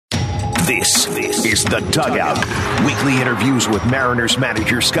This is The Dugout. Weekly interviews with Mariners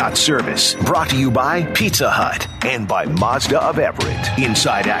manager Scott Servais. Brought to you by Pizza Hut and by Mazda of Everett.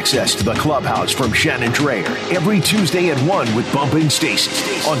 Inside access to the clubhouse from Shannon Drayer. Every Tuesday at 1 with Bump and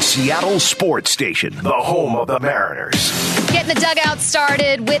Stacy on Seattle Sports Station, the home of the Mariners. Getting the Dugout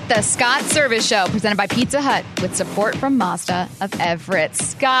started with the Scott Servais Show, presented by Pizza Hut with support from Mazda of Everett.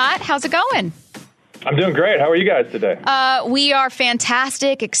 Scott, how's it going? I'm doing great. How are you guys today? We are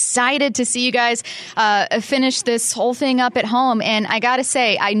fantastic. Excited to see you guys finish this whole thing up at home. And I got to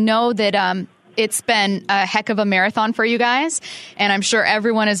say, I know that it's been a heck of a marathon for you guys. And I'm sure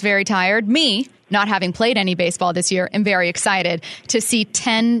everyone is very tired. Me, not having played any baseball this year, am very excited to see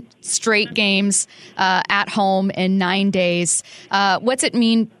 10 straight games at home in 9 days. What's it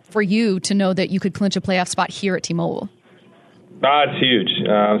mean for you to know that you could clinch a playoff spot here at T-Mobile? It's huge.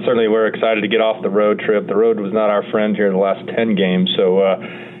 Certainly we're excited to get off the road trip. The road was not our friend here in the last 10 games, so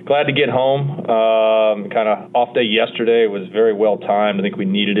glad to get home. Kind of off day yesterday. It was very well timed. I think we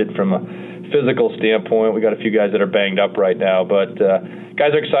needed it from a physical standpoint. We got a few guys that are banged up right now, but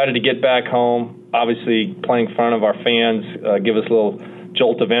guys are excited to get back home. Obviously, playing in front of our fans, give us a little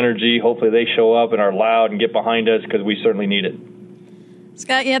jolt of energy. Hopefully they show up and are loud and get behind us because we certainly need it.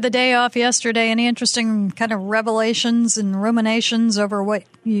 Scott, you had the day off yesterday. Any interesting kind of revelations and ruminations over what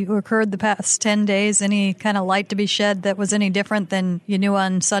you occurred the past 10 days? Any kind of light to be shed that was any different than you knew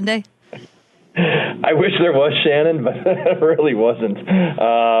on Sunday? I wish there was, Shannon, but it really wasn't.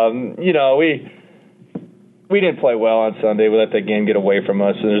 We didn't play well on Sunday. We let that game get away from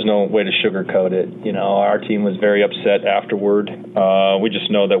us, and there's no way to sugarcoat it. Our team was very upset afterward. We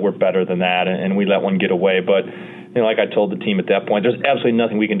just know that we're better than that, and we let one get away. But like I told the team at that point, there's absolutely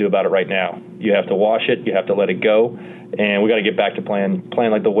nothing we can do about it right now. You have to wash it. You have to let it go. And we got to get back to playing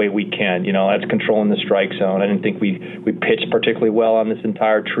like the way we can. That's controlling the strike zone. I didn't think we pitched particularly well on this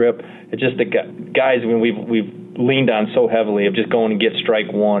entire trip. It's just the guys, when we've leaned on so heavily of just going and get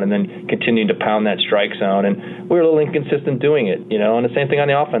strike one and then continuing to pound that strike zone. And we were a little inconsistent doing it, and the same thing on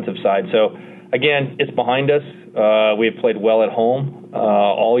the offensive side. So, again, it's behind us. We have played well at home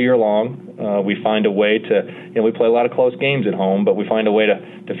all year long. We find a way to, we play a lot of close games at home, but we find a way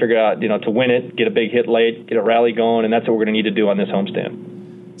to figure out, to win it, get a big hit late, get a rally going, and that's what we're going to need to do on this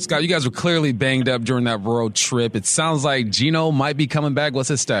homestand. Scott, you guys were clearly banged up during that road trip. It sounds like Gino might be coming back. What's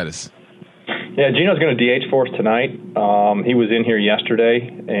his status? Yeah, Gino's going to DH for us tonight. He was in here yesterday,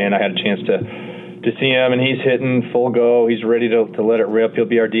 and I had a chance to see him, and he's hitting full go. He's ready to let it rip. He'll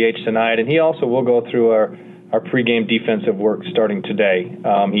be our DH tonight, and he also will go through our pregame defensive work starting today.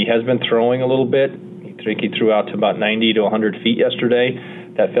 He has been throwing a little bit. I think he threw out to about 90 to 100 feet yesterday.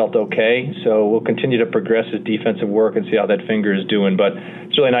 That felt okay. So we'll continue to progress his defensive work and see how that finger is doing. But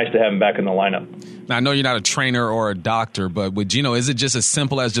it's really nice to have him back in the lineup. Now, I know you're not a trainer or a doctor, but with Gino, is it just as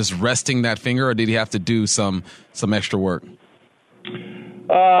simple as just resting that finger, or did he have to do some extra work?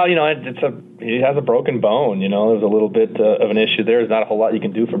 He has a broken bone. There's a little bit of an issue there. There's not a whole lot you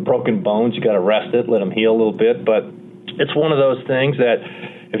can do for broken bones. You got to rest it, let him heal a little bit. But it's one of those things that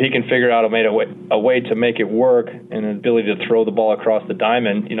if he can figure out a way to make it work and an ability to throw the ball across the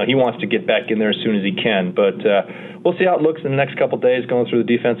diamond, he wants to get back in there as soon as he can. But we'll see how it looks in the next couple of days going through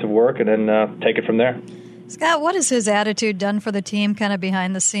the defensive work and then take it from there. Scott, what has his attitude done for the team kind of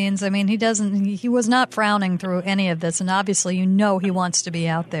behind the scenes? I mean, he was not frowning through any of this, and obviously he wants to be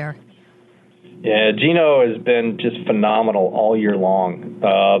out there. Yeah, Gino has been just phenomenal all year long.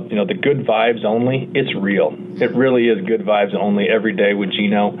 The good vibes only, it's real. It really is good vibes only every day with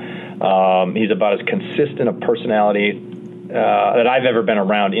Gino. He's about as consistent a personality that I've ever been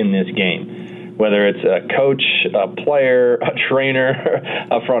around in this game. Whether it's a coach, a player, a trainer,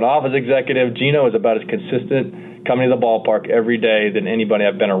 a front office executive, Gino is about as consistent coming to the ballpark every day than anybody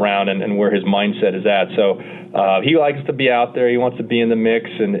I've been around and where his mindset is at. So he likes to be out there. He wants to be in the mix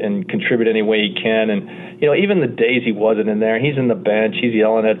and contribute any way he can. And, even the days he wasn't in there, he's in the bench. He's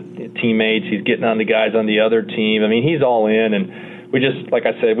yelling at teammates. He's getting on the guys on the other team. I mean, he's all in. And we just, like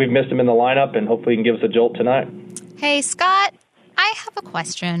I said, we've missed him in the lineup, and hopefully he can give us a jolt tonight. Hey, Scott, I have a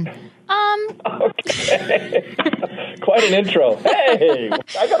question. Okay. Quite an intro. Hey,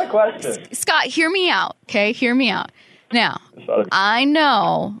 I got a question. Scott, hear me out, okay? Hear me out. Now, I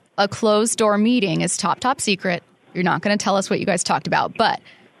know a closed-door meeting is top secret. You're not going to tell us what you guys talked about, but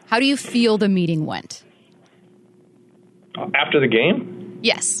how do you feel the meeting went? After the game?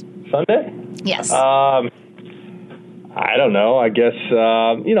 Yes. Sunday? Yes. I don't know. I guess,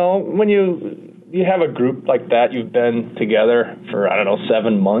 when you have a group like that, you've been together for,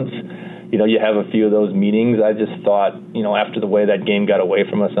 7 months. You have a few of those meetings. I just thought, after the way that game got away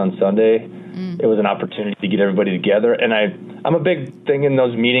from us on Sunday, it was an opportunity to get everybody together. And I'm a big thing in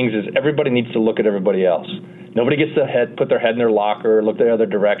those meetings is everybody needs to look at everybody else. Nobody gets to put their head in their locker, look the other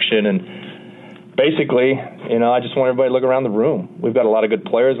direction, and basically, I just want everybody to look around the room. We've got a lot of good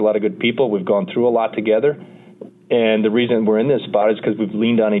players, a lot of good people. We've gone through a lot together, and the reason we're in this spot is because we've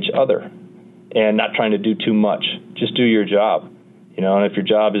leaned on each other and not trying to do too much. Just do your job, and if your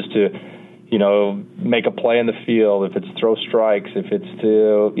job is to make a play in the field, if it's throw strikes, if it's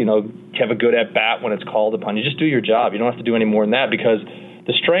to, have a good at-bat when it's called upon. You just do your job. You don't have to do any more than that because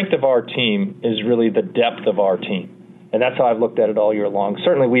the strength of our team is really the depth of our team. And that's how I've looked at it all year long.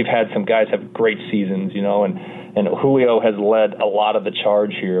 Certainly we've had some guys have great seasons, and Julio has led a lot of the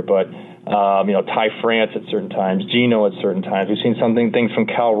charge here. But, Ty France at certain times, Gino at certain times. We've seen things from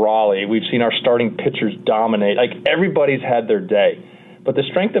Cal Raleigh. We've seen our starting pitchers dominate. Like, everybody's had their day. But the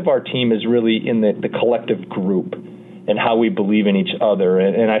strength of our team is really in the collective group and how we believe in each other.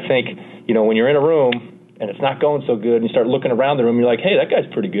 And I think, when you're in a room and it's not going so good and you start looking around the room, you're like, hey, that guy's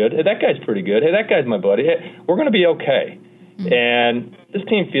pretty good. Hey, that guy's pretty good. Hey, that guy's my buddy. Hey, we're going to be okay. Mm-hmm. And this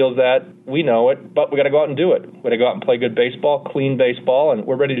team feels that. We know it, but we got to go out and do it. We got to go out and play good baseball, clean baseball, and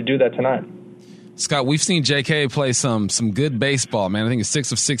we're ready to do that tonight. Scott, we've seen J.K. play some good baseball, man. I think he's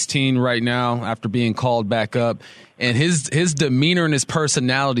 6 of 16 right now after being called back up. And his demeanor and his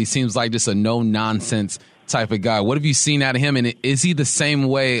personality seems like just a no-nonsense type of guy. What have you seen out of him? And is he the same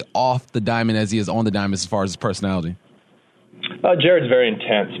way off the diamond as he is on the diamond as far as his personality? Jared's a very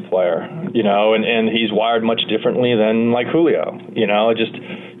intense player, and he's wired much differently than like Julio,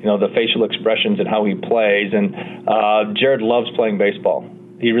 the facial expressions and how he plays. And Jared loves playing baseball.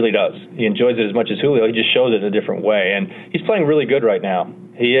 He really does. He enjoys it as much as Julio. He just shows it a different way. And he's playing really good right now.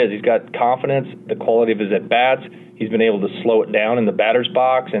 He is. He's got confidence, the quality of his at-bats. He's been able to slow it down in the batter's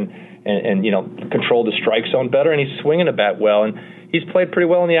box and control the strike zone better. And he's swinging a bat well. And he's played pretty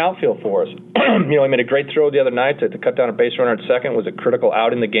well in the outfield for us. He made a great throw the other night to cut down a base runner at second. It was a critical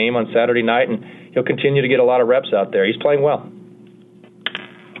out in the game on Saturday night. And he'll continue to get a lot of reps out there. He's playing well.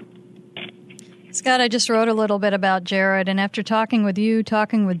 Scott, I just wrote a little bit about Jared, and after talking with you,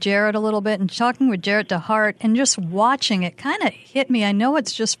 talking with Jared a little bit, and talking with Jared DeHart, and just watching it kind of hit me. I know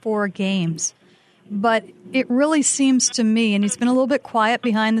it's just 4 games, but it really seems to me, and he's been a little bit quiet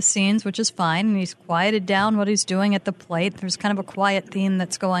behind the scenes, which is fine, and he's quieted down what he's doing at the plate. There's kind of a quiet theme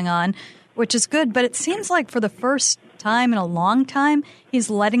that's going on, which is good, but it seems like for the first time in a long time, he's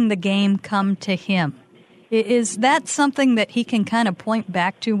letting the game come to him. Is that something that he can kind of point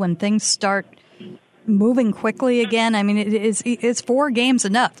back to when things start moving quickly again? I mean, is 4 games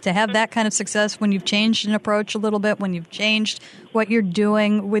enough to have that kind of success when you've changed an approach a little bit, when you've changed what you're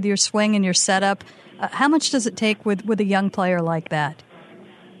doing with your swing and your setup? How much does it take with a young player like that?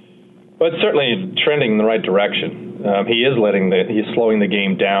 Well, it's certainly trending in the right direction. He is he's slowing the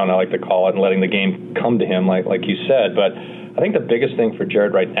game down, I like to call it, and letting the game come to him, like you said. But I think the biggest thing for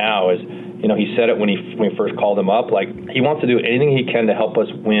Jared right now is, he said it when we first called him up, like he wants to do anything he can to help us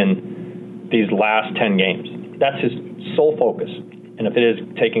win these last 10 games. That's his sole focus. And if it is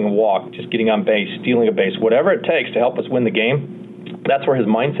taking a walk, just getting on base, stealing a base, whatever it takes to help us win the game, that's where his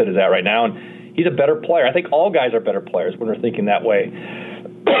mindset is at right now. And he's a better player. I think all guys are better players when they're thinking that way.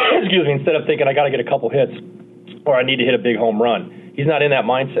 Excuse me, instead of thinking I got to get a couple hits or I need to hit a big home run. He's not in that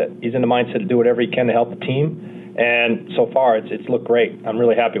mindset. He's in the mindset to do whatever he can to help the team. And so far, it's looked great. I'm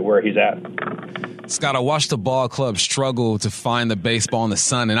really happy where he's at. Scott, I watched the ball club struggle to find the baseball in the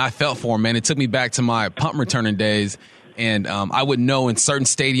sun, and I felt for him, man. It took me back to my punt returning days, and I would know in certain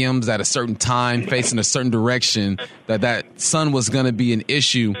stadiums at a certain time, facing a certain direction, that sun was going to be an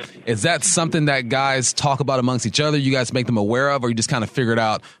issue. Is that something that guys talk about amongst each other, you guys make them aware of, or you just kind of figure it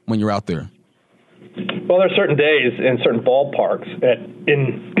out when you're out there? Well, there are certain days in certain ballparks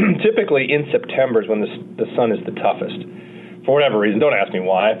typically in September is when the sun is the toughest. For whatever reason, don't ask me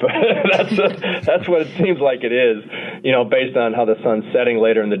why, but that's what it seems like it is, based on how the sun's setting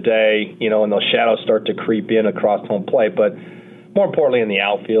later in the day, and those shadows start to creep in across home plate. But more importantly, in the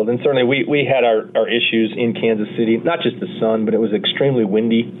outfield, and certainly we had our issues in Kansas City, not just the sun, but it was extremely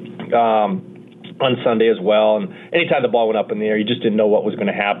windy on Sunday as well. And anytime the ball went up in the air, you just didn't know what was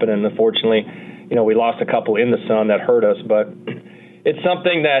going to happen. And unfortunately, we lost a couple in the sun that hurt us. But it's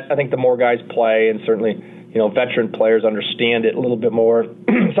something that I think the more guys play, and certainly veteran players understand it a little bit more.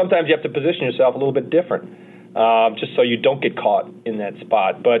 Sometimes you have to position yourself a little bit different, just so you don't get caught in that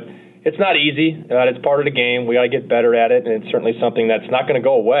spot. But it's not easy. It's part of the game. We got to get better at it, and it's certainly something that's not going to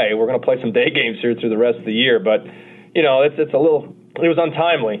go away. We're going to play some day games here through the rest of the year, but it's a little. It was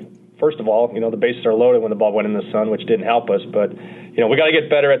untimely. First of all, the bases are loaded when the ball went in the sun, which didn't help us. But we got to get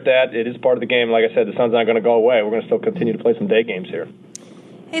better at that. It is part of the game. Like I said, the sun's not going to go away. We're going to still continue to play some day games here.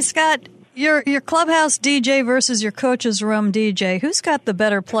 Hey, Scott. Your clubhouse DJ versus your coach's room DJ. Who's got the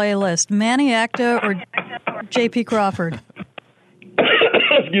better playlist, Manny Acta or J.P. Crawford?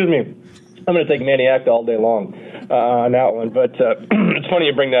 Excuse me. I'm going to take Manny Acta all day long on that one. But it's funny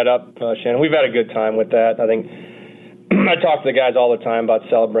you bring that up, Shannon. We've had a good time with that. I think I talk to the guys all the time about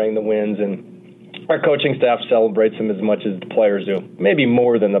celebrating the wins, and our coaching staff celebrates them as much as the players do, maybe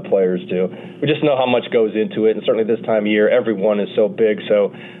more than the players do. We just know how much goes into it, and certainly this time of year, everyone is so big.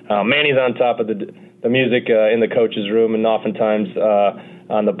 So Manny's on top of the music in the coach's room, and oftentimes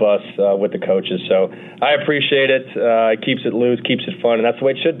on the bus with the coaches. So I appreciate it. It keeps it loose, keeps it fun, and that's the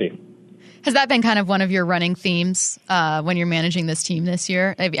way it should be. Has that been kind of one of your running themes when you're managing this team this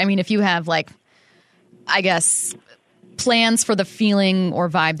year? I mean, if you have, plans for the feeling or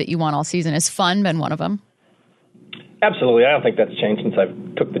vibe that you want all season, has fun been one of them? Absolutely. I don't think that's changed since I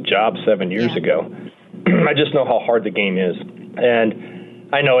took the job 7 years ago. I just know how hard the game is.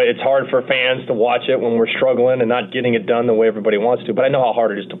 And I know it's hard for fans to watch it when we're struggling and not getting it done the way everybody wants to, but I know how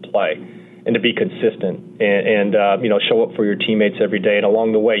hard it is to play and to be consistent and show up for your teammates every day. And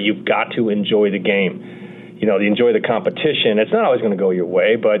along the way, you've got to enjoy the game. You enjoy the competition. It's not always going to go your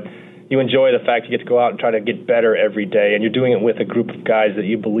way, but you enjoy the fact you get to go out and try to get better every day, and you're doing it with a group of guys that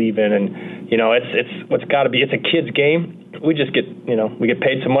you believe in. And it's what's got to be. It's a kid's game. We just get we get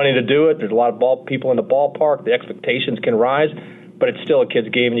paid some money to do it. There's a lot of people in the ballpark. The expectations can rise, but it's still a kid's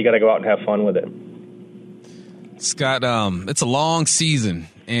game, and you got to go out and have fun with it. Scott, it's a long season,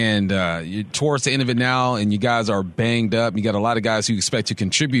 and you're towards the end of it now, and you guys are banged up. You got a lot of guys who expect to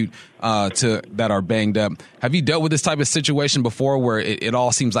contribute to that are banged up. Have you dealt with this type of situation before where it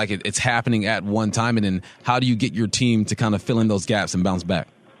all seems like it's happening at one time, and then how do you get your team to kind of fill in those gaps and bounce back?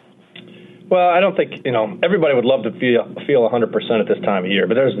 Well, I don't think, everybody would love to feel 100% at this time of year,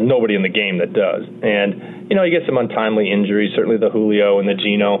 but there's nobody in the game that does. And, you get some untimely injuries, certainly the Julio and the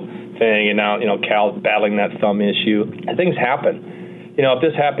Gino thing, and now, Cal's battling that thumb issue. And things happen. If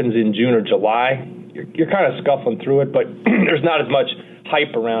this happens in June or July, you're kind of scuffling through it, but there's not as much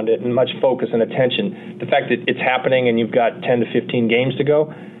hype around it and much focus and attention. The fact that it's happening and you've got 10 to 15 games to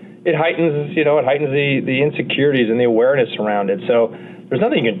go, it heightens the insecurities and the awareness around it. So there's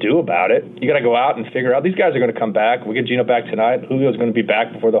nothing you can do about it. You got to go out and figure out these guys are going to come back. We get Gino back tonight. Julio's going to be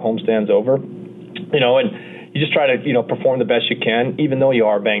back before the homestand's over. And you just try to perform the best you can, even though you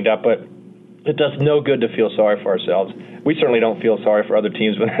are banged up. But it does no good to feel sorry for ourselves. We certainly don't feel sorry for other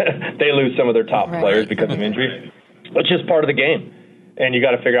teams when they lose some of their top players because of injury. It's just part of the game, and you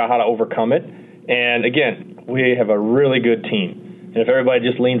got to figure out how to overcome it. And again, we have a really good team. And if everybody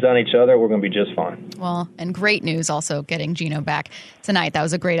just leans on each other, we're going to be just fine. Well, and great news also getting Gino back tonight. That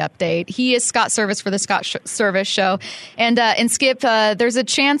was a great update. He is Scott Servais for the Scott Servais Show. And Skip, there's a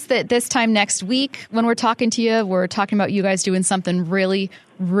chance that this time next week when we're talking to you, we're talking about you guys doing something really,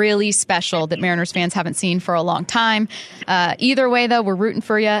 really special that Mariners fans haven't seen for a long time. Either way, though, we're rooting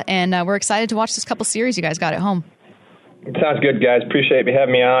for you, and we're excited to watch this couple series you guys got at home. Sounds good, guys. Appreciate you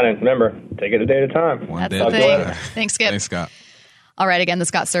having me on. And remember, take it a day at a time. That's the thing. Thanks, Skip. Thanks, Scott. All right, again, the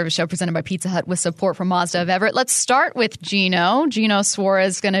Scott Servais Show presented by Pizza Hut with support from Mazda of Everett. Let's start with Gino. Gino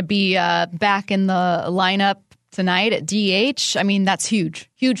Suarez is going to be back in the lineup tonight at DH. I mean, that's huge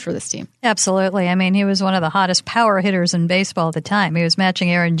for this team. Absolutely. I mean, he was one of the hottest power hitters in baseball at the time. He was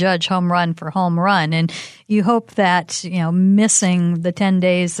matching Aaron Judge home run for home run. And you hope that, missing the 10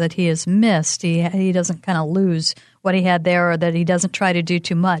 days that he has missed, he doesn't kind of lose what he had there, or that he doesn't try to do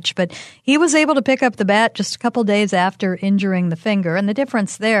too much. But he was able to pick up the bat just a couple days after injuring the finger. And the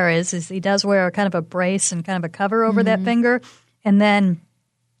difference there is he does wear kind of a brace and kind of a cover over that finger. And then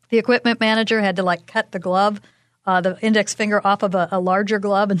the equipment manager had to cut the glove, the index finger off of a larger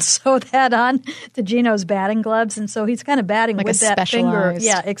glove and sew that on to Gino's batting gloves. And so he's kind of batting with that finger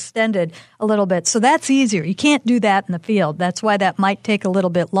extended a little bit. So that's easier. You can't do that in the field. That's why that might take a little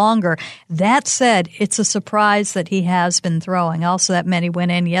bit longer. That said, it's a surprise that he has been throwing. Also, that meant he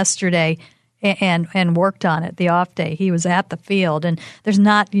went in yesterday and worked on it the off day. He was at the field. And there's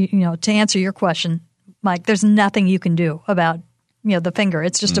not, to answer your question, Mike, there's nothing you can do about the finger.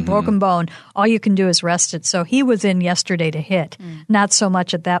 It's just a broken bone. All you can do is rest it. So he was in yesterday to hit. Not so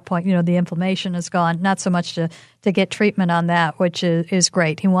much at that point. The inflammation is gone. Not so much to get treatment on that, which is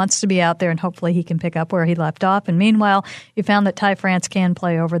great. He wants to be out there, and hopefully he can pick up where he left off. And meanwhile, you found that Ty France can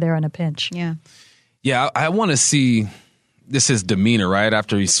play over there in a pinch. Yeah, I want to see his demeanor right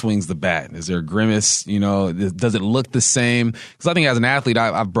after he swings the bat. Is there a grimace? Does it look the same? Because I think as an athlete,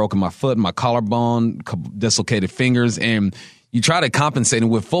 I've broken my foot, my collarbone, dislocated fingers, and you try to compensate. And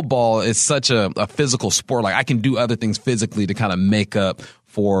with football, it's such a physical sport. I can do other things physically to kind of make up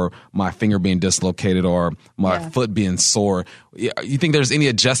for my finger being dislocated or my foot being sore. You think there's any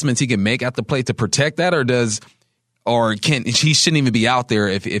adjustments he can make at the plate to protect that, he shouldn't even be out there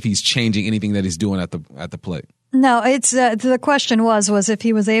if he's changing anything that he's doing at the plate? No, it's the question was if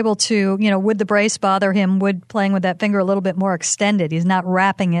he was able to, would the brace bother him? Would playing with that finger a little bit more extended? He's not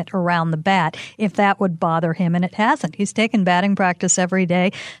wrapping it around the bat. If that would bother him, and it hasn't. He's taken batting practice every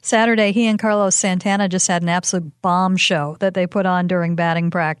day. Saturday, he and Carlos Santana just had an absolute bomb show that they put on during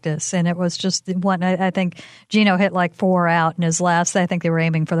batting practice, and it was just one. I think Gino hit like 4 out in his last. I think they were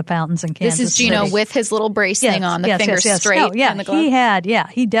aiming for the fountains in Kansas City. This is Gino with his little brace thing on, the finger straight. No, yeah, the glove.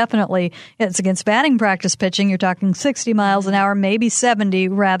 He definitely. It's against batting practice pitching. You're talking 60 miles an hour, maybe 70,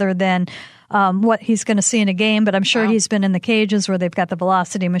 rather than what he's going to see in a game. But I'm sure he's been in the cages where they've got the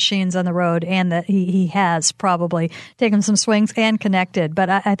velocity machines on the road, and that he has probably taken some swings and connected.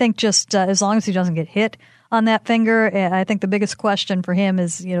 But I think just as long as he doesn't get hit on that finger, I think the biggest question for him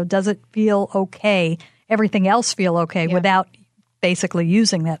is, does it feel okay? Everything else feel okay without basically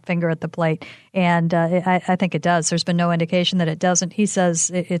using that finger at the plate? And I think it does. There's been no indication that it doesn't. He says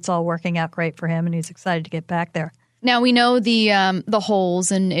it's all working out great for him, and he's excited to get back there. Now, we know the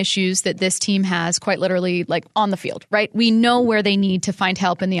holes and issues that this team has quite literally like on the field, right? We know where they need to find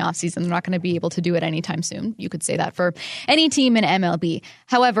help in the offseason. They're not going to be able to do it anytime soon. You could say that for any team in MLB.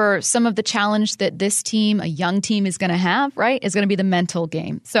 However, some of the challenge that this team, a young team, is going to have, right, is going to be the mental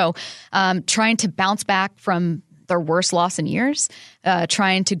game. So trying to bounce back from their worst loss in years,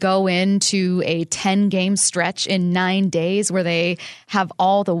 trying to go into a 10-game stretch in 9 days where they have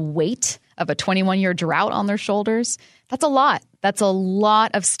all the weight of a 21-year drought on their shoulders. That's a lot. That's a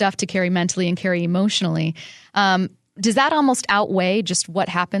lot of stuff to carry mentally and carry emotionally. Does that almost outweigh just what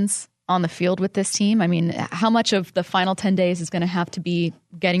happens on the field with this team? I mean, how much of the final 10 days is going to have to be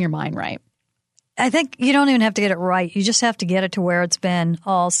getting your mind right? I think you don't even have to get it right. You just have to get it to where it's been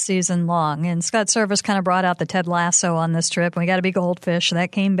all season long. And Scott Servais kind of brought out the Ted Lasso on this trip. We got to be goldfish.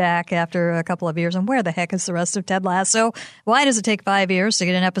 That came back after a couple of years. And where the heck is the rest of Ted Lasso? Why does it take 5 years to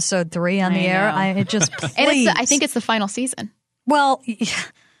get an episode 3 on the air? It just please. And I think it's the final season. Well,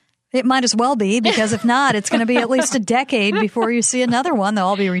 it might as well be, because if not, it's going to be at least a decade before you see another one. They'll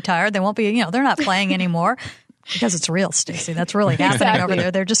all be retired. They won't be, they're not playing anymore. Because it's real, Stacey. That's really happening over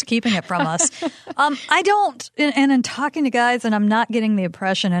there. They're just keeping it from us. I don't, and in talking to guys, and I'm not getting the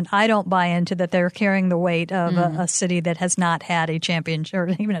impression, and I don't buy into that they're carrying the weight of a city that has not had a championship, or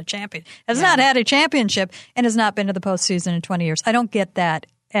even a champion, has not had a championship and has not been to the postseason in 20 years. I don't get that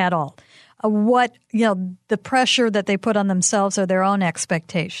at all. The pressure that they put on themselves are their own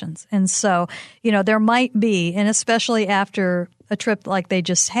expectations. And so, there might be, and especially after a trip like they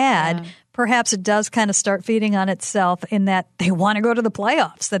just had, perhaps it does kind of start feeding on itself in that they want to go to the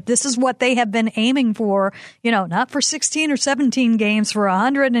playoffs, that this is what they have been aiming for, not for 16 or 17 games, for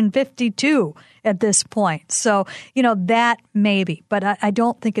 152 at this point. So, that maybe, but I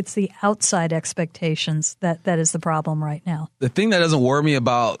don't think it's the outside expectations that is the problem right now. The thing that doesn't worry me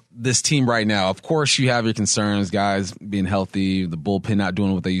about this team right now, of course you have your concerns, guys being healthy, the bullpen not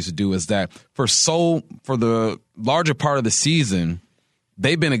doing what they used to do, is that for the larger part of the season,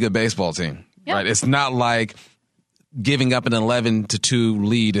 they've been a good baseball team, right? It's not like giving up an 11-2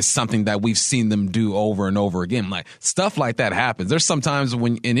 lead is something that we've seen them do over and over again. Like, stuff like that happens. There's sometimes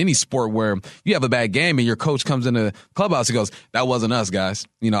when in any sport where you have a bad game and your coach comes in the clubhouse and goes, "That wasn't us, guys."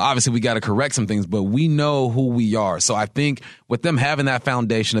 Obviously we got to correct some things, but we know who we are. So I think with them having that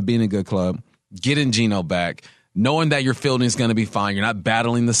foundation of being a good club, getting Gino back, knowing that your fielding is going to be fine, you're not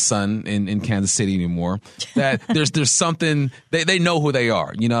battling the sun in Kansas City anymore, that there's something, they know who they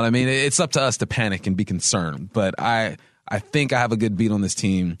are. You know what I mean? It's up to us to panic and be concerned. But I think I have a good beat on this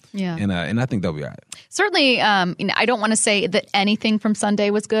team, and I think they'll be all right. Certainly, I don't want to say that anything from Sunday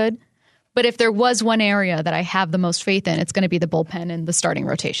was good, but if there was one area that I have the most faith in, it's going to be the bullpen and the starting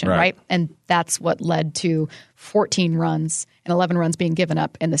rotation, right? And that's what led to 14 runs and 11 runs being given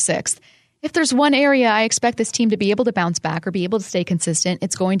up in the sixth. If there's one area I expect this team to be able to bounce back or be able to stay consistent,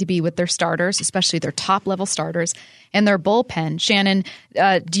 it's going to be with their starters, especially their top-level starters, and their bullpen. Shannon,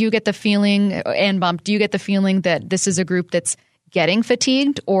 do you get the feeling, and Bump, do you get the feeling that this is a group that's getting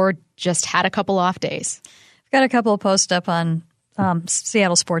fatigued or just had a couple off days? I've got a couple of posts up on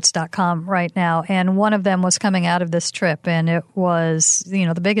SeattleSports.com right now, and one of them was coming out of this trip, and it was,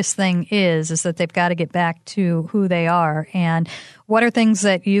 the biggest thing is that they've got to get back to who they are, and what are things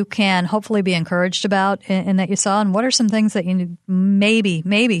that you can hopefully be encouraged about and that you saw, and what are some things that you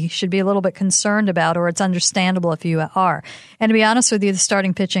maybe should be a little bit concerned about, or it's understandable if you are. And to be honest with you, the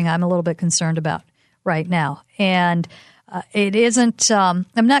starting pitching I'm a little bit concerned about right now, and it isn't, I'm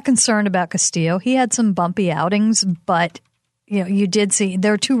not concerned about Castillo. He had some bumpy outings, but you did see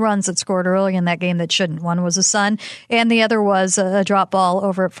there were 2 runs that scored early in that game that shouldn't. One was a Sun, and the other was a drop ball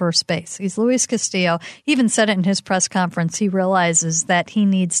over at first base. He's Luis Castillo. He even said it in his press conference. He realizes that he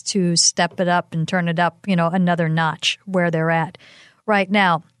needs to step it up and turn it up, another notch where they're at right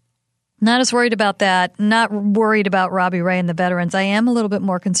now. Not as worried about that. Not worried about Robbie Ray and the veterans. I am a little bit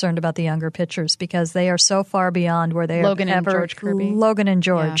more concerned about the younger pitchers because they are so far beyond where they Logan are and George Kirby. Logan and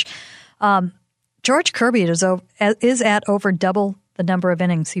George. Yeah. George Kirby is at over double the number of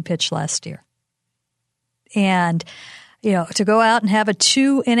innings he pitched last year. And, to go out and have a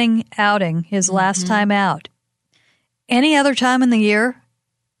 2-inning outing his last time out, any other time in the year,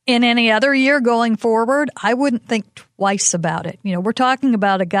 in any other year going forward, I wouldn't think twice about it. We're talking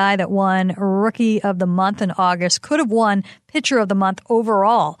about a guy that won Rookie of the Month in August, could have won Pitcher of the Month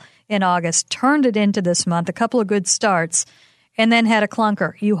overall in August, turned it into this month, a couple of good starts, and then had a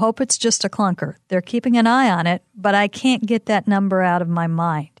clunker. You hope it's just a clunker. They're keeping an eye on it, but I can't get that number out of my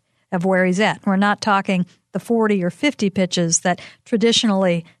mind of where he's at. We're not talking the 40 or 50 pitches that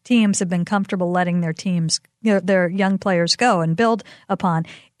traditionally teams have been comfortable letting their teams, their young players go and build upon.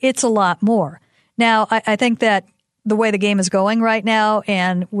 It's a lot more. Now, I think that the way the game is going right now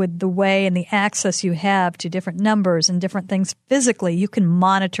and with the way and the access you have to different numbers and different things physically, you can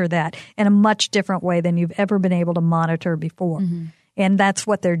monitor that in a much different way than you've ever been able to monitor before. Mm-hmm. And that's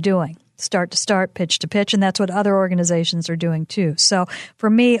what they're doing. Start to start, pitch to pitch, and that's what other organizations are doing too. So for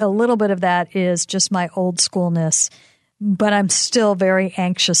me, a little bit of that is just my old schoolness, but I'm still very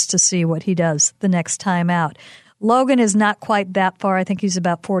anxious to see what he does the next time out. Logan is not quite that far. I think he's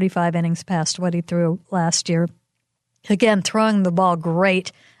about 45 innings past what he threw last year. Again, throwing the ball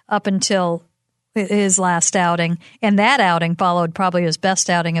great up until his last outing. And that outing followed probably his best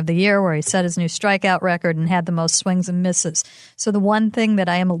outing of the year where he set his new strikeout record and had the most swings and misses. So the one thing that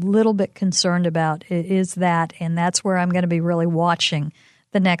I am a little bit concerned about is that, and that's where I'm going to be really watching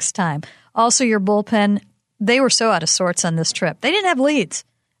the next time. Also, your bullpen, they were so out of sorts on this trip. They didn't have leads.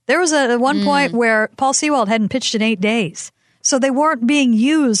 There was at one point where Paul Sewald hadn't pitched in 8 days. So they weren't being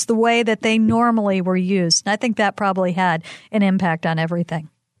used the way that they normally were used. And I think that probably had an impact on everything.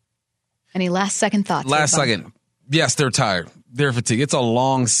 Any last second thoughts? Last second. Yes, they're tired. They're fatigued. It's a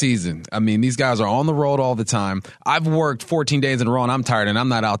long season. I mean, these guys are on the road all the time. I've worked 14 days in a row, and I'm tired, and I'm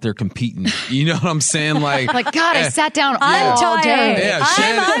not out there competing. You know what I'm saying? Like God, I sat down I'm all tired. day. Yeah,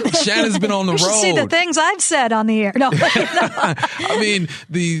 Shannon's been on the road. You should see the things I've said on the air. No. I mean,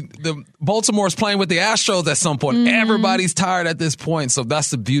 the Baltimore's playing with the Astros at some point. Mm-hmm. Everybody's tired at this point. So that's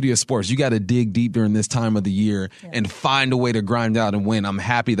the beauty of sports. You got to dig deep during this time of the year and find a way to grind out and win. I'm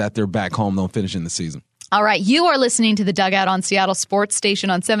happy that they're back home, though, finishing the season. All right, you are listening to The Dugout on Seattle Sports Station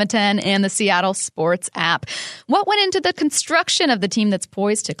on 710 and the Seattle Sports app. What went into the construction of the team that's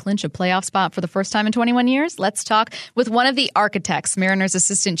poised to clinch a playoff spot for the first time in 21 years? Let's talk with one of the architects. Mariners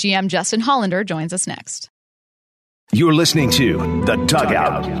assistant GM Justin Hollander joins us next. You're listening to The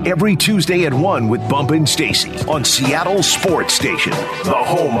Dugout every Tuesday at 1 with Bump and Stacy on Seattle Sports Station, the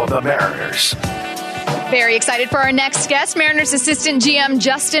home of the Mariners. Very excited for our next guest, Mariners assistant GM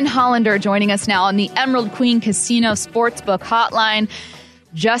Justin Hollander, joining us now on the Emerald Queen Casino Sportsbook Hotline.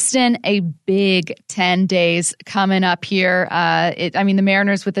 Justin, a big 10 days coming up here. The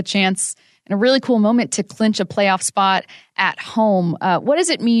Mariners with a chance and a really cool moment to clinch a playoff spot at home. What does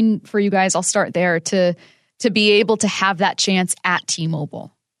it mean for you guys? I'll start there to be able to have that chance at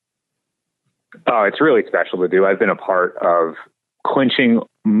T-Mobile. Oh, it's really special to do. I've been a part of clinching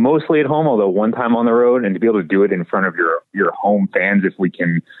mostly at home, although one time on the road, and to be able to do it in front of your home fans, if we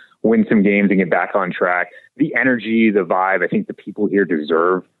can win some games and get back on track. The energy, the vibe, I think the people here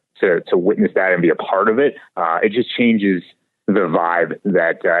deserve to witness that and be a part of it. It just changes the vibe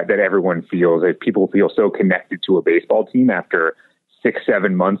that everyone feels. People feel so connected to a baseball team after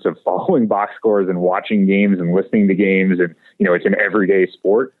 6-7 months of following box scores and watching games and listening to games. And, it's an everyday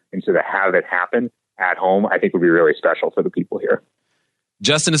sport. And so to have it happen at home, I think would be really special for the people here.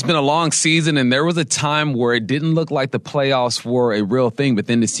 Justin, it's been a long season, and there was a time where it didn't look like the playoffs were a real thing, but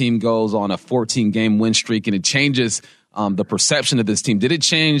then this team goes on a 14-game win streak, and it changes the perception of this team. Did it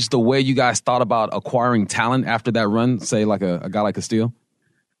change the way you guys thought about acquiring talent after that run, say like a guy like Castillo?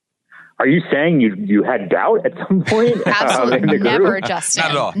 Are you saying you had doubt at some point? Absolutely never, Justin.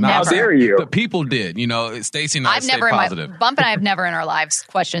 Not at all. How dare you? The people did. Stacy and I stayed positive. Bump and I have never in our lives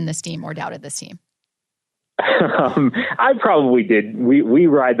questioned this team or doubted this team. I probably did. We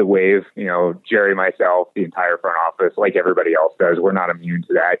ride the wave, Jerry, myself, the entire front office, like everybody else does. We're not immune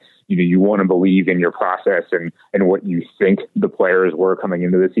to that. You want to believe in your process and what you think the players were coming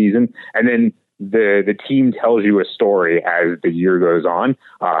into the season. And then, the team tells you a story as the year goes on.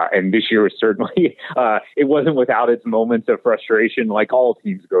 And this year was certainly, it wasn't without its moments of frustration like all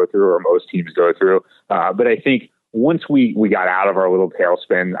teams go through or most teams go through. But I think once we got out of our little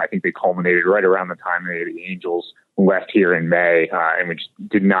tailspin, I think they culminated right around the time the Angels left here in May, and we just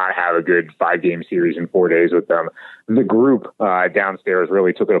did not have a good 5-game series in 4 days with them. The group downstairs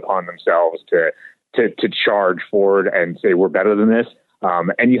really took it upon themselves to charge forward and say, we're better than this.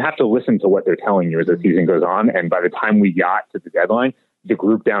 And you have to listen to what they're telling you as the season goes on. And by the time we got to the deadline, the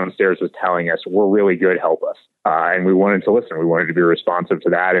group downstairs was telling us, we're really good, help us. And we wanted to listen. We wanted to be responsive to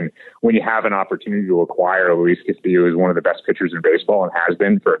that. And when you have an opportunity to acquire Luis Castillo, who's one of the best pitchers in baseball and has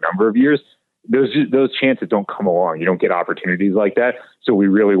been for a number of years, those chances don't come along. You don't get opportunities like that. So we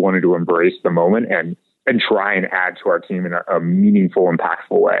really wanted to embrace the moment and try and add to our team in a meaningful,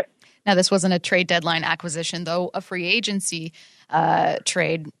 impactful way. Now, this wasn't a trade deadline acquisition, though a free agency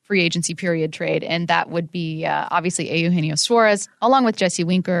period trade, and that would be obviously Eugenio Suarez, along with Jesse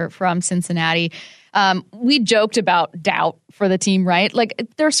Winker from Cincinnati. We joked about doubt for the team, right? Like,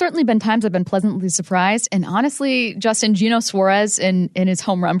 there have certainly been times I've been pleasantly surprised, and honestly, Justin, Gino Suarez in his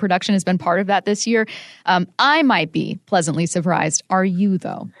home run production has been part of that this year. I might be pleasantly surprised. Are you,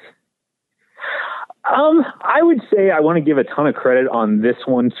 though? I would say I want to give a ton of credit on this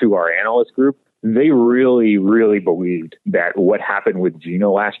one to our analyst group. They really, really believed that what happened with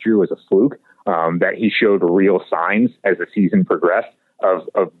Gino last year was a fluke, that he showed real signs as the season progressed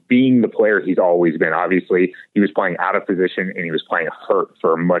of being the player he's always been. Obviously, he was playing out of position and he was playing hurt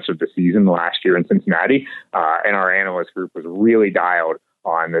for much of the season last year in Cincinnati. And our analyst group was really dialed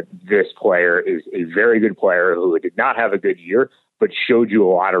on that this player is a very good player who did not have a good year, but showed you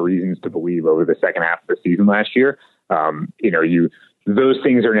a lot of reasons to believe over the second half of the season last year. Those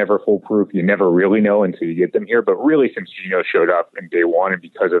things are never foolproof. You never really know until you get them here. But really, since Gino showed up in day one and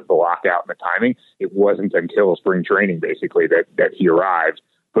because of the lockout and the timing, it wasn't until spring training, basically, that he arrived.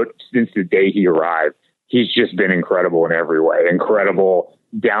 But since the day he arrived, he's just been incredible in every way. Incredible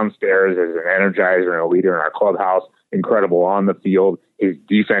downstairs as an energizer and a leader in our clubhouse. Incredible on the field. His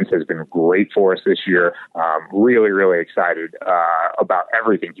defense has been great for us this year. Really, really excited about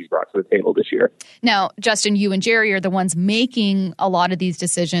everything he's brought to the table this year. Now, Justin, you and Jerry are the ones making a lot of these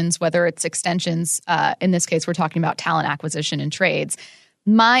decisions, whether it's extensions. In this case, we're talking about talent acquisition and trades.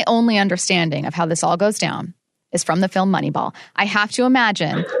 My only understanding of how this all goes down is from the film Moneyball. I have to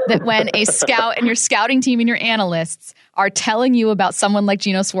imagine that when a scout and your scouting team and your analysts are telling you about someone like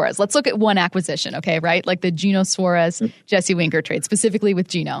Gino Suarez, let's look at one acquisition, okay, right? Like the Gino Suarez, Jesse Winker trade, specifically with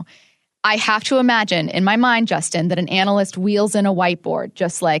Gino. I have to imagine in my mind, Justin, that an analyst wheels in a whiteboard,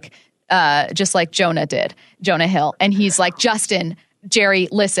 just like Jonah did, Jonah Hill. And he's like, Justin, Jerry,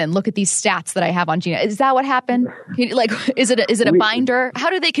 listen, look at these stats that I have on Gino. Is that what happened? Like, is it a binder? How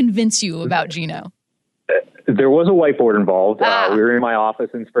do they convince you about Gino? There was a whiteboard involved. We were in my office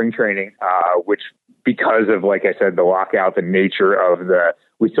in spring training, which, because of, like I said, the lockout, the nature of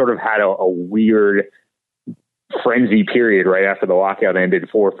we sort of had a weird frenzy period right after the lockout ended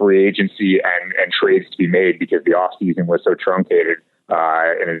for free agency and trades to be made because the off season was so truncated,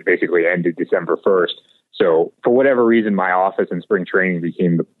 and it basically ended December 1st. So for whatever reason, my office in spring training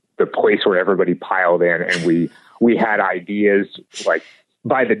became the place where everybody piled in, and we had ideas like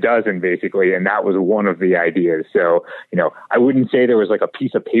by the dozen, basically, and that was one of the ideas. So, I wouldn't say there was like a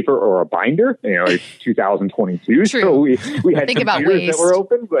piece of paper or a binder. It's 2022, True. So we had Think about computers waste. that were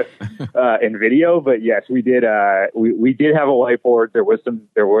open, but in video. But yes, we did. We did have a whiteboard. There were some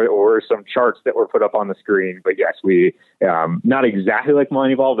charts that were put up on the screen. But yes, we not exactly like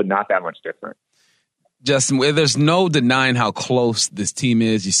Moneyball, but not that much different. Justin, there's no denying how close this team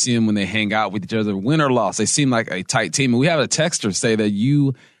is. You see them when they hang out with each other, win or loss. They seem like a tight team. And we have a texter say that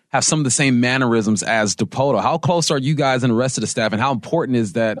you have some of the same mannerisms as DePoto. How close are you guys and the rest of the staff, and how important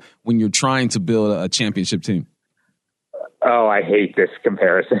is that when you're trying to build a championship team? Oh, I hate this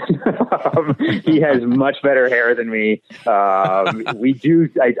comparison. He has much better hair than me.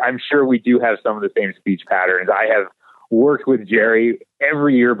 I'm sure we do have some of the same speech patterns. I have worked with Jerry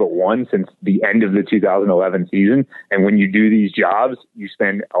every year but one since the end of the 2011 season. And when you do these jobs, you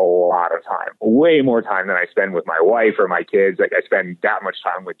spend a lot of time, way more time than I spend with my wife or my kids. Like, I spend that much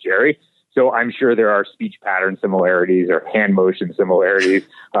time with Jerry. So I'm sure there are speech pattern similarities or hand motion similarities.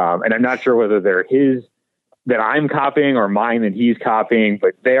 And I'm not sure whether they're his that I'm copying or mine that he's copying,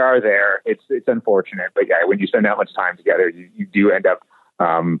 but they are there. It's unfortunate. But yeah, when you spend that much time together, you do end up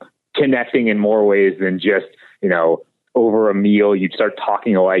connecting in more ways than just, over a meal, you start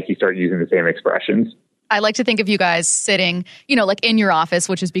talking alike, you start using the same expressions. I like to think of you guys sitting, like in your office,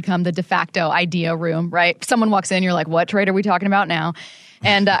 which has become the de facto idea room, right? Someone walks in, you're like, what trade are we talking about now?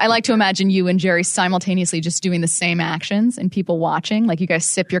 And I like to imagine you and Jerry simultaneously just doing the same actions and people watching. Like you guys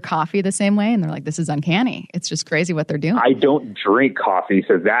sip your coffee the same way and they're like, this is uncanny. It's just crazy what they're doing. I don't drink coffee,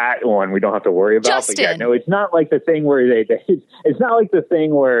 so that one we don't have to worry about. Justin. But yeah, no, it's not like the thing where it's not like the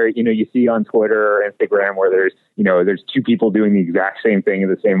thing where, you see on Twitter or Instagram where there's two people doing the exact same thing at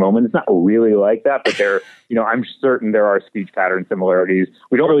the same moment. It's not really like that, but I'm certain there are speech pattern similarities.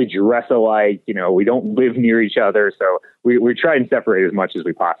 We don't really dress alike. We don't live near each other. So we try and separate as much as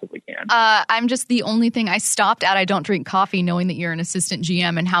we possibly can. I'm just the only thing I stopped at. I don't drink coffee knowing that you're an assistant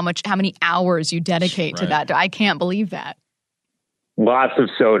GM and how many hours you dedicate to that. I can't believe that. Lots of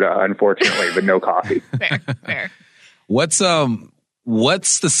soda, unfortunately, but no coffee. Fair.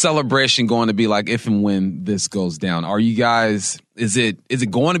 What's the celebration going to be like if and when this goes down? Are you guys, is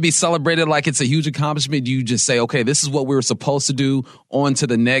it going to be celebrated like it's a huge accomplishment? Do you just say, okay, this is what we were supposed to do, on to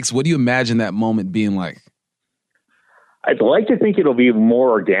the next? What do you imagine that moment being like? I'd like to think it'll be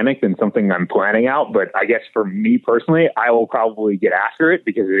more organic than something I'm planning out, but I guess for me personally, I will probably get after it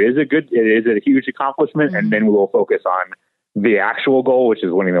because it is a huge accomplishment, and then we will focus on the actual goal, which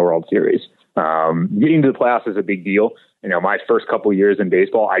is winning the World Series. Getting to the playoffs is a big deal. My first couple years in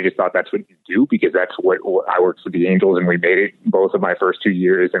baseball, I just thought that's what you do because that's what I worked for the Angels and we made it both of my first 2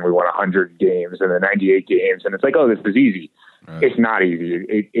 years and we won 100 games and then 98 games. And it's like, oh, this is easy. Right. It's not easy.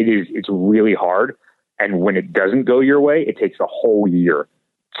 It's really hard. And when it doesn't go your way, it takes a whole year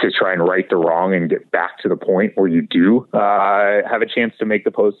to try and right the wrong and get back to the point where you do have a chance to make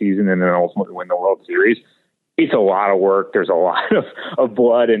the postseason and then ultimately win the World Series. It's a lot of work. There's a lot of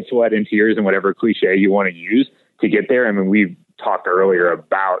blood and sweat and tears and whatever cliche you want to use to get there. I mean, we've talked earlier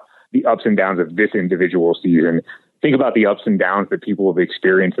about the ups and downs of this individual season. Think about the ups and downs that people have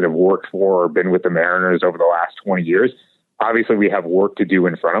experienced that have worked for or been with the Mariners over the last 20 years. Obviously, we have work to do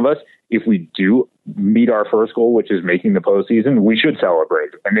in front of us. If we do meet our first goal, which is making the postseason, we should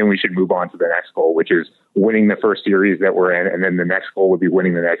celebrate. And then we should move on to the next goal, which is winning the first series that we're in. And then the next goal would be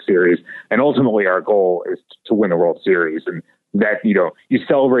winning the next series. And ultimately, our goal is to win the World Series. And that, you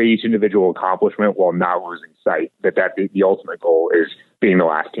celebrate each individual accomplishment while not losing sight that the ultimate goal is being the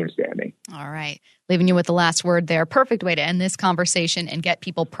last team standing. All right. Leaving you with the last word there. Perfect way to end this conversation and get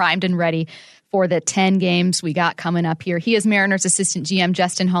people primed and ready for the 10 games we got coming up here. He is Mariners assistant GM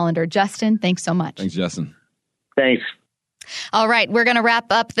Justin Hollander. Justin, thanks so much. Thanks, Justin. Thanks. All right, we're going to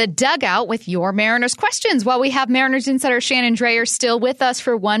wrap up the dugout with your Mariners questions while we have Mariners insider Shannon Drayer still with us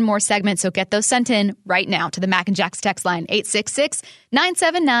for one more segment. So get those sent in right now to the Mac and Jack's text line,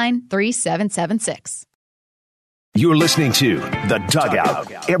 866-979-3776. You're listening to The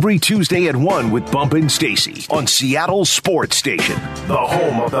Dugout every Tuesday at 1 with Bump and Stacy on Seattle Sports Station, the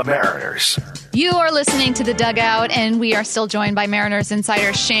home of the Mariners. You are listening to The Dugout, and we are still joined by Mariners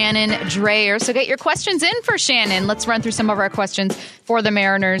insider Shannon Drayer. So get your questions in for Shannon. Let's run through some of our questions for the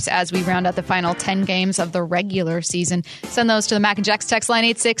Mariners as we round out the final 10 games of the regular season. Send those to the Mac and Jack's text line,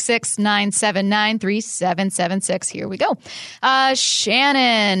 866-979-3776. Here we go.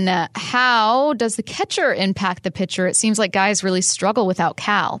 Shannon, how does the catcher impact the pitcher? It seems like guys really struggle without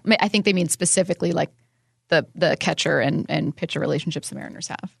Cal. I think they mean specifically like the catcher and pitcher relationships the Mariners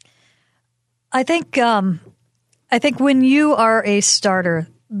have. I think when you are a starter,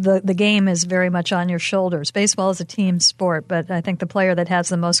 the game is very much on your shoulders. Baseball is a team sport, but I think the player that has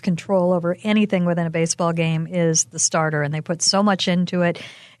the most control over anything within a baseball game is the starter, and they put so much into it.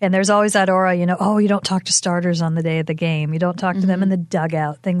 And there's always that aura, you don't talk to starters on the day of the game. You don't talk to them in the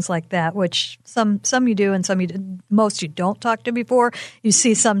dugout, things like that, which some you do and most you don't talk to before. You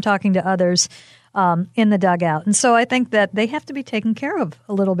see some talking to others in the dugout. And so I think that they have to be taken care of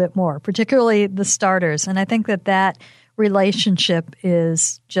a little bit more, particularly the starters. And I think that relationship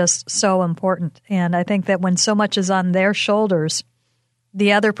is just so important. And I think that when so much is on their shoulders,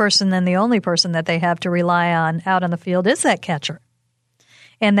 the other person and the only person that they have to rely on out on the field is that catcher.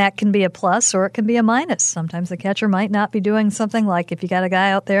 And that can be a plus or it can be a minus. Sometimes the catcher might not be doing something like if you got a guy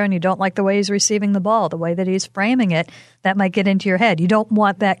out there and you don't like the way he's receiving the ball, the way that he's framing it, that might get into your head. You don't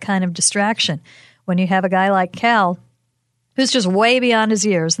want that kind of distraction. When you have a guy like Cal, who's just way beyond his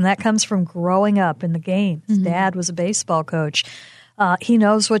years, and that comes from growing up in the game. His dad was a baseball coach. He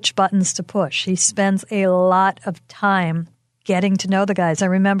knows which buttons to push. He spends a lot of time getting to know the guys. I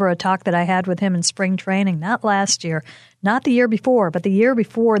remember a talk that I had with him in spring training, not last year, not the year before, but the year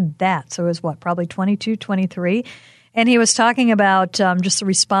before that. So it was probably 22, 23. And he was talking about just the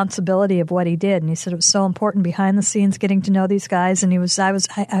responsibility of what he did. And he said it was so important behind the scenes getting to know these guys. And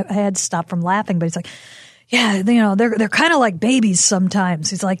I had to stop from laughing, but he's like, yeah, they're kind of like babies sometimes.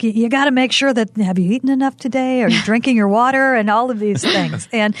 He's like, you got to make sure that, have you eaten enough today? Are you drinking your water? And all of these things.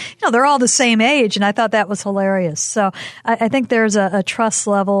 And, they're all the same age. And I thought that was hilarious. So I think there's a trust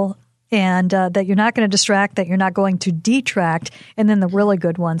level, and that you're not going to distract, that you're not going to detract. And then the really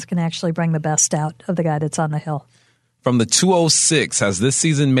good ones can actually bring the best out of the guy that's on the hill. From the 206, has this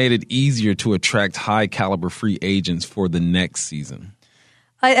season made it easier to attract high-caliber free agents for the next season?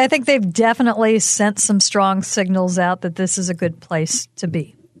 I think they've definitely sent some strong signals out that this is a good place to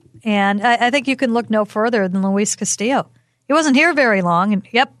be. And I think you can look no further than Luis Castillo. He wasn't here very long, and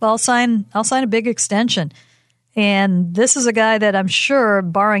I'll sign a big extension. And this is a guy that I'm sure,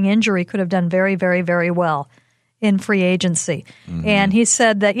 barring injury, could have done very, very, very well in free agency. Mm-hmm. And he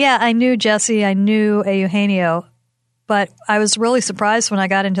said that, I knew Jesse, I knew Eugenio, but I was really surprised when I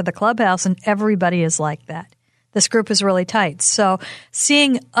got into the clubhouse, and everybody is like that. This group is really tight. So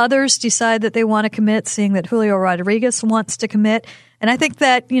seeing others decide that they want to commit, seeing that Julio Rodriguez wants to commit, and I think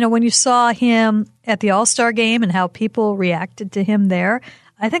that, when you saw him at the All-Star game and how people reacted to him there,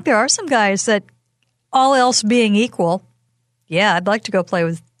 I think there are some guys that, all else being equal, I'd like to go play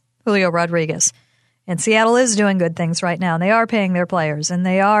with Julio Rodriguez. And Seattle is doing good things right now, and they are paying their players, and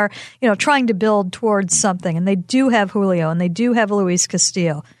they are, trying to build towards something. And they do have Julio, and they do have Luis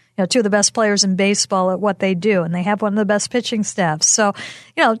Castillo, two of the best players in baseball at what they do, and they have one of the best pitching staffs. So,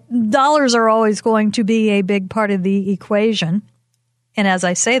 dollars are always going to be a big part of the equation. And as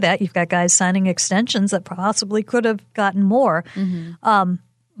I say that, you've got guys signing extensions that possibly could have gotten more. Mm-hmm.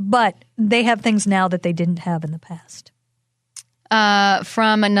 But they have things now that they didn't have in the past.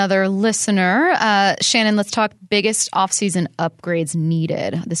 From another listener, Shannon, let's talk biggest offseason upgrades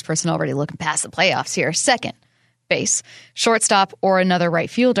needed. This person already looking past the playoffs here. Second base, shortstop, or another right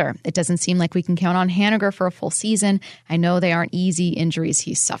fielder. It doesn't seem like we can count on Haniger for a full season. I know they aren't easy injuries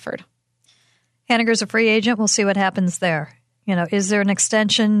he's suffered. Haniger's a free agent. We'll see what happens there. Is there an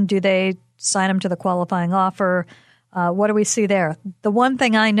extension? Do they sign him to the qualifying offer? What do we see there? The one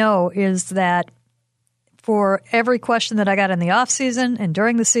thing I know is that for every question that I got in the offseason and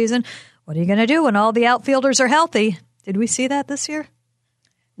during the season, what are you going to do when all the outfielders are healthy? Did we see that this year?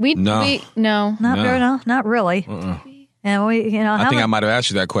 No. Not really. And I think I might have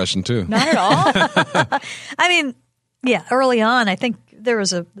asked you that question too. Not at all. I mean, early on, I think there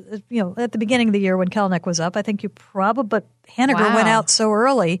was at the beginning of the year when Kelenic was up, I think but Haniger went out so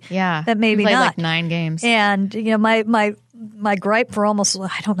early that maybe he played not. Like 9 games. And, my gripe for almost,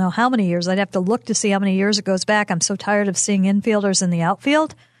 I don't know how many years, I'd have to look to see how many years it goes back. I'm so tired of seeing infielders in the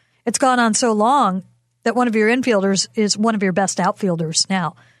outfield. It's gone on so long that one of your infielders is one of your best outfielders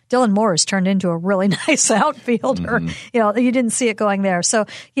now. Dylan Moore has turned into a really nice outfielder. Mm-hmm. You didn't see it going there. So,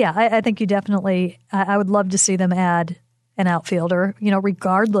 I think you definitely, I would love to see them add an outfielder,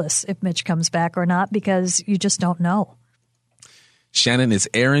 regardless if Mitch comes back or not, because you just don't know. Shannon, is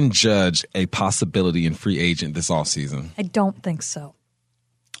Aaron Judge a possibility in free agent this offseason? I don't think so.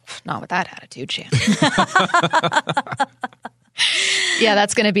 Not with that attitude, Shannon.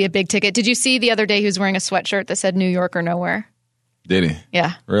 That's going to be a big ticket. Did you see the other day he was wearing a sweatshirt that said New York or nowhere? Did he?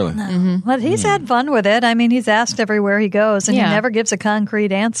 Yeah. Really? No. Mm-hmm. But he's had fun with it. I mean, he's asked everywhere he goes, and he never gives a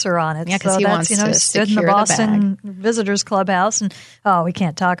concrete answer on it. Yeah, because he wants to stood in the Boston Visitors Clubhouse, and we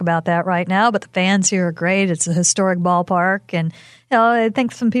can't talk about that right now, but the fans here are great. It's a historic ballpark, and I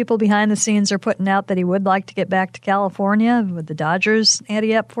think some people behind the scenes are putting out that he would like to get back to California. Would the Dodgers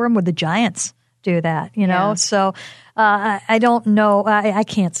ante up for him? Would the Giants do that? So I don't know. I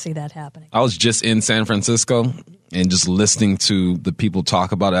can't see that happening. I was just in San Francisco and just listening to the people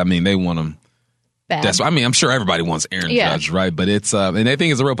talk about it. I mean, they want him. I mean, I'm sure everybody wants Aaron Judge, right? But it's and they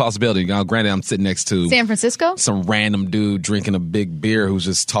think it's a real possibility. Now, granted, I'm sitting next to San Francisco, some random dude drinking a big beer who's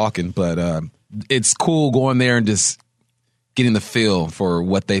just talking. But it's cool going there and just getting the feel for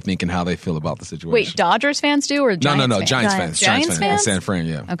what they think and how they feel about the situation. Wait, Dodgers fans do or Giants fans? No, Giants fans. Giants fans? San Fran,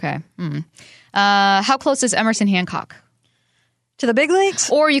 yeah. Okay. How close is Emerson Hancock? To the big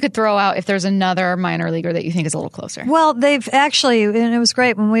leagues? Or you could throw out if there's another minor leaguer that you think is a little closer. Well, they've actually, and it was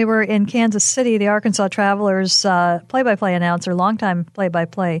great, when we were in Kansas City, the Arkansas Travelers play-by-play announcer, longtime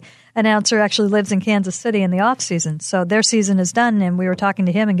play-by-play announcer, actually lives in Kansas City in the off-season. So their season is done, and we were talking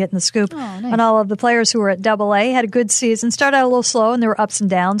to him and getting the scoop on all of the players who were at AA. Had a good season, started out a little slow, and there were ups and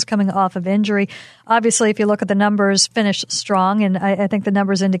downs coming off of injury. Obviously, if you look at the numbers, finished strong, and I think the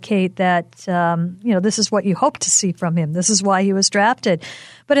numbers indicate that, this is what you hope to see from him. This is why he was drafted.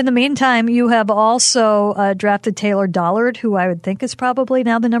 But in the meantime, you have also drafted Taylor Dollard, who I would think is probably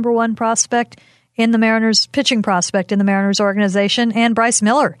now the number one prospect in the Mariners pitching prospect in the Mariners organization, and Bryce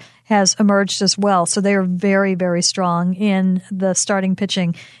Miller has emerged as well. So they are very, very strong in the starting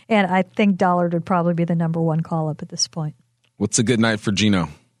pitching, and I think Dollard would probably be the number one call-up at this point. What's a good night for Gino?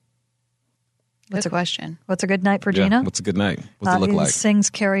 Good question. What's a good night for Gino? What's a good night? What's it look like? He sings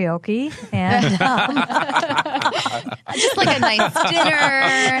karaoke and just like a nice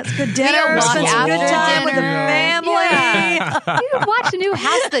dinner. It's good dinner. Spend some good time with the family. Yeah. You watch a new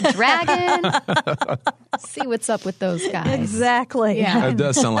House of the Dragon. See what's up with those guys. Exactly. Yeah. That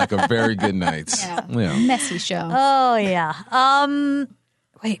does sound like a very good night. Yeah. Yeah. Messy show. Oh yeah.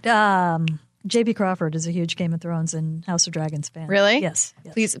 J.B. Crawford is a huge Game of Thrones and House of Dragons fan. Really? Yes.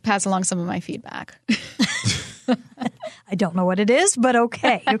 Please pass along some of my feedback. I don't know what it is, but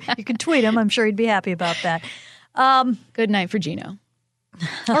okay. You can tweet him. I'm sure he'd be happy about that. Good night for Gino.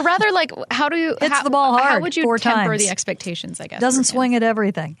 Or rather, like, how do you hits the ball hard? How would you 4 temper times. the expectations? I guess Doesn't swing at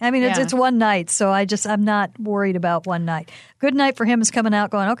everything. I mean, Yeah. it's one night, so I'm not worried about one night. Good night for him is coming out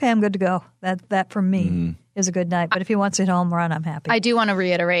going, okay, I'm good to go. That for me is a good night. But if he wants to hit home run, I'm happy. I do want to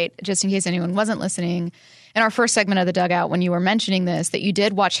reiterate, just in case anyone wasn't listening, in our first segment of the Dugout, when you were mentioning this, that you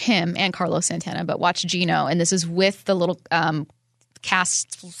did watch him and Carlos Santana, but watch Gino, and this is with the little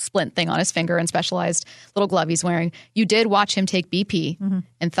cast splint thing on his finger and specialized little glove he's wearing. You did watch him take BP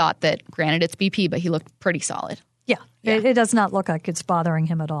and thought that, granted, it's BP, but he looked pretty solid. Yeah. It does not look like it's bothering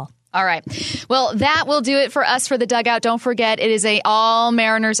him at all. All right. Well, that will do it for us for the Dugout. Don't forget, it is a all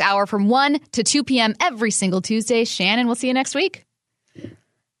Mariners hour from 1 to 2 p.m. every single Tuesday. Shannon, we'll see you next week.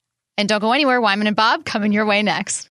 And don't go anywhere. Wyman and Bob coming your way next.